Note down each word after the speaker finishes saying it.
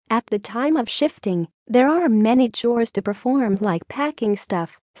At the time of shifting, there are many chores to perform like packing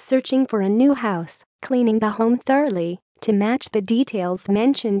stuff, searching for a new house, cleaning the home thoroughly to match the details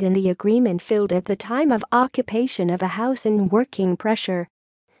mentioned in the agreement filled at the time of occupation of a house and working pressure.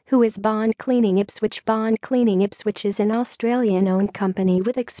 Who is Bond Cleaning Ipswich? Bond Cleaning Ipswich is an Australian-owned company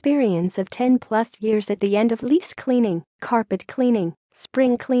with experience of 10+ years at the end of lease cleaning, carpet cleaning,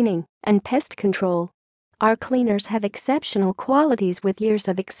 spring cleaning, and pest control. Our cleaners have exceptional qualities with years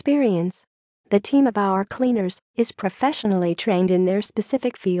of experience. The team of our cleaners is professionally trained in their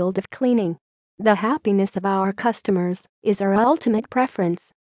specific field of cleaning. The happiness of our customers is our ultimate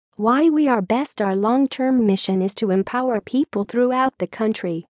preference. Why we are best. Our long-term mission is to empower people throughout the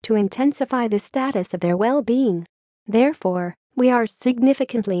country to intensify the status of their well-being. Therefore, we are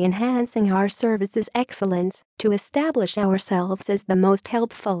significantly enhancing our services excellence to establish ourselves as the most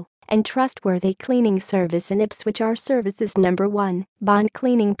helpful and trustworthy cleaning service in Ipswich. Our services: number 1, Bond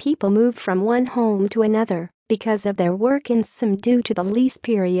Cleaning. People move from one home to another because of their work in some due to the lease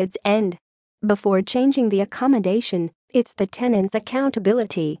period's end. Before changing the accommodation, it's the tenant's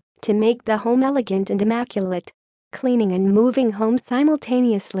accountability to make the home elegant and immaculate. Cleaning and moving home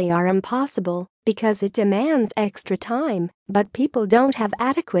simultaneously are impossible because it demands extra time, but people don't have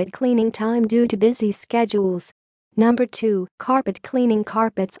adequate cleaning time due to busy schedules. Number 2, carpet cleaning.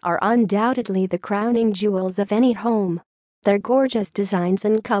 Carpets are undoubtedly the crowning jewels of any home. Their gorgeous designs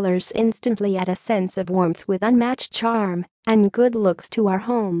and colors instantly add a sense of warmth with unmatched charm and good looks to our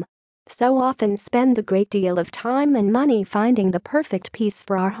home. So often spend a great deal of time and money finding the perfect piece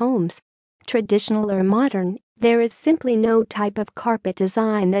for our homes. Traditional or modern, there is simply no type of carpet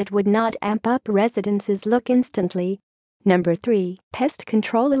design that would not amp up residences' look instantly. Number 3, pest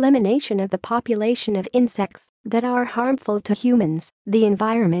control. Elimination of the population of insects that are harmful to humans, the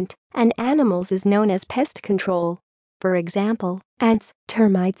environment, and animals is known as pest control. For example, ants,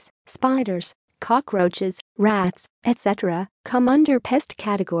 termites, spiders, cockroaches, rats, etc. come under pest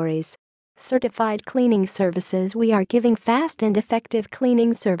categories. Certified cleaning services. We are giving fast and effective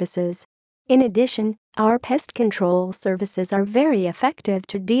cleaning services. In addition, our pest control services are very effective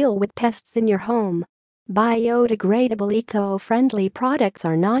to deal with pests in your home. Biodegradable, eco-friendly products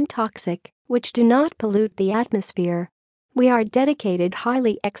are non-toxic, which do not pollute the atmosphere. We are dedicated,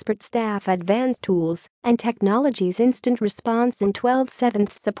 highly expert staff, advanced tools and technologies, instant response and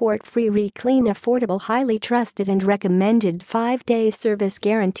 12/7 support, free re-clean, affordable, highly trusted and recommended 5-day service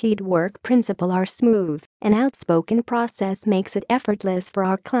guaranteed. Work principle. Our smooth and outspoken process makes it effortless for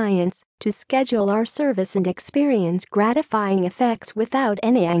our clients to schedule our service and experience gratifying effects without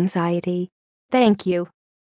any anxiety. Thank you.